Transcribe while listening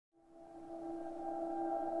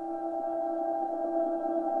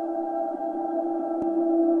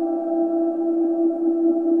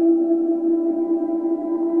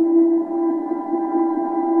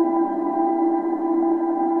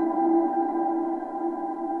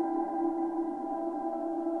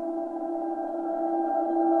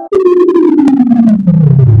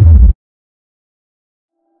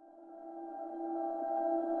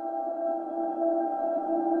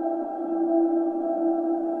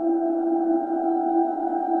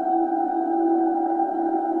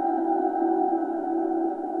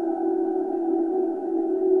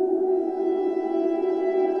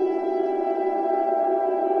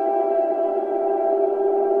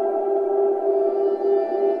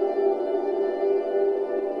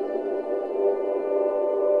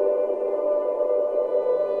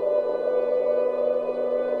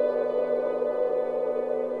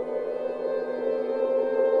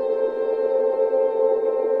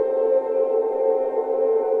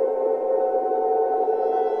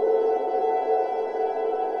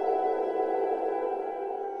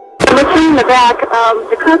back.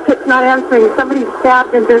 The cockpit's not answering. Somebody's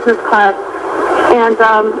stabbed in business class. And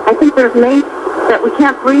I think there's mates that we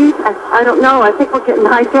can't breathe. I don't know. I think we're getting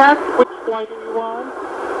hijacked. Which flight are you on?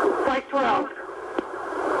 Flight 12.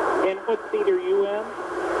 And what seat are you in?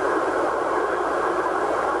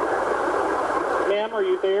 Ma'am, are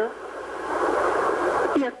you there?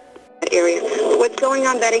 Yes. Area. What's going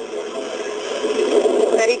on, Betty?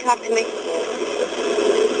 Betty, talk to me.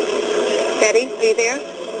 Betty, are you there?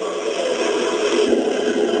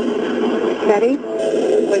 Betty?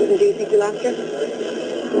 Do you think you lost her?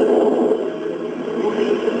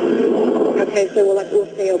 Okay, so we'll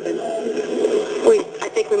stay open. I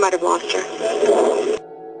think we might have lost her.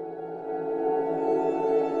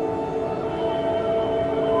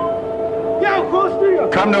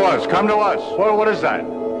 Come to us, come to us. What is that?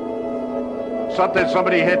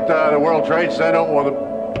 Somebody hit the World Trade Center or the...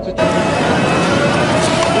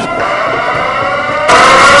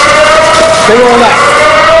 Stay on that.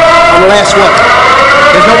 On the last one.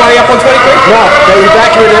 There's nobody up on 23? No, they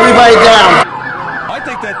evacuated everybody down. I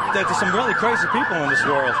think that there's some really crazy people in this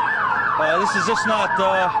world. This is just not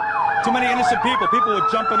too many innocent people. People were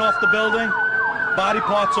jumping off the building, body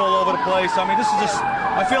parts all over the place. I mean, this is just,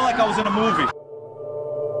 I feel like I was in a movie.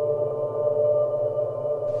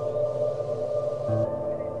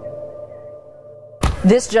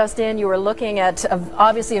 This just in, you are looking at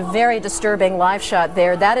obviously a very disturbing live shot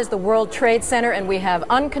there. That is the World Trade Center, and we have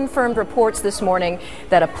unconfirmed reports this morning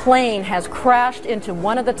that a plane has crashed into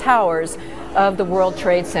one of the towers of the World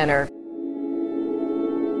Trade Center.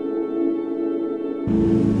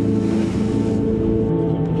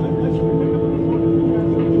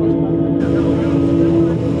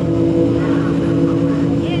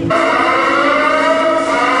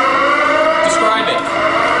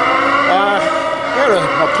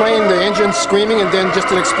 Plane, the engine screaming, and then just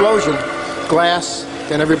an explosion. Glass,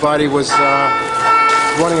 then everybody was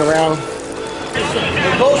running around.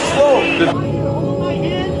 Go slow.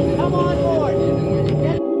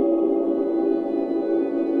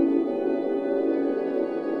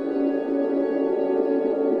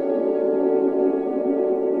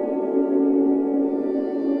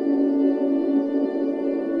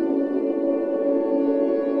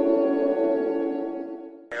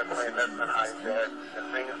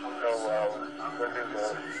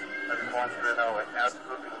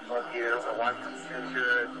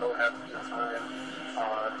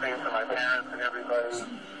 Same to my parents and everybody, and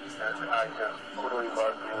I just totally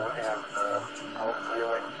love you, and I'll see you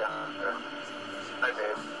later. Hi,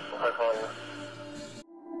 Dave. I'll call you.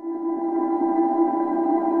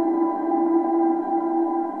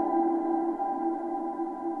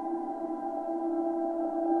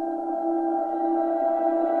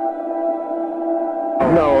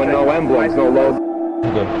 No emblems, no logo.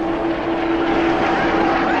 Okay.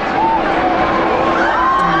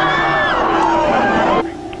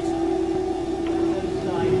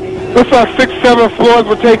 Looks like 6, 7 floors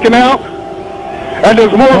were taken out. And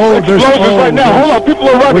there's more explosions right now. Hold on, people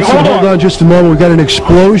are running. Hold on just a moment. We've got an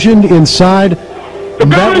explosion inside. The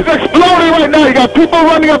building's exploding right now. You got people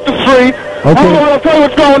running up the street. Okay. Hold on, I'll tell you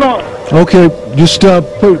what's going on. Okay, just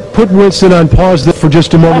put Winston on pause for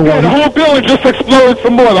just a moment. Okay, the whole building just exploded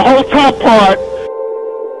some more. The whole top part.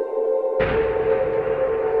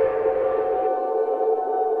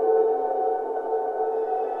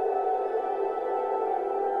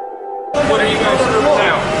 What are you guys doing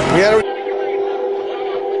now? We had a...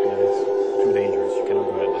 It's too dangerous. You cannot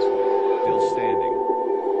go ahead this way. Still standing.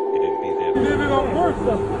 You didn't be there. Did it on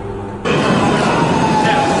purpose.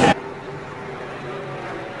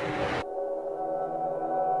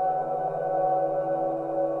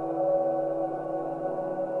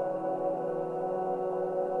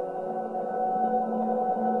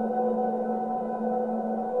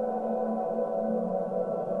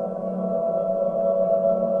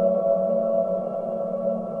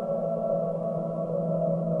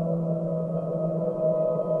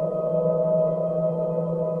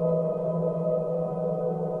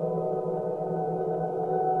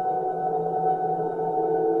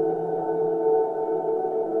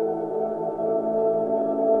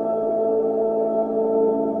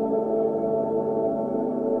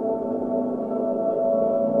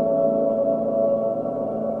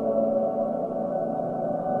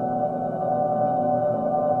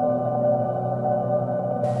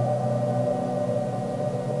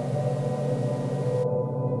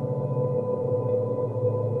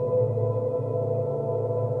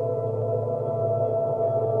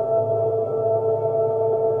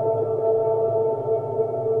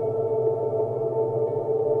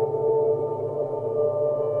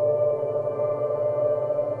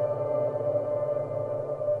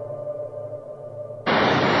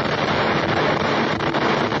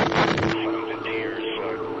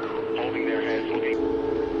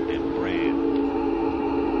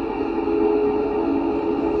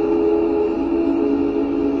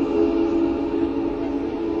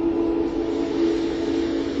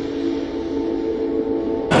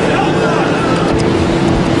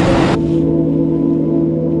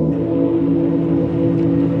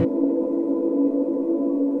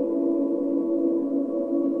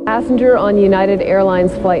 passenger on United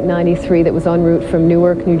Airlines Flight 93 that was en route from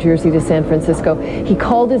Newark, New Jersey to San Francisco. He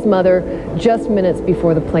called his mother just minutes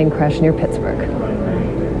before the plane crashed near Pittsburgh.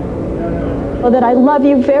 Well, that I love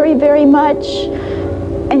you very, very much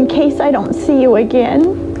in case I don't see you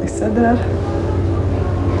again. I said that.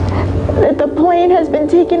 That the plane has been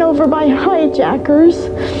taken over by hijackers.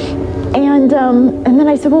 And then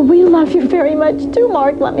I said, well, we love you very much too,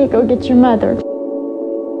 Mark. Let me go get your mother.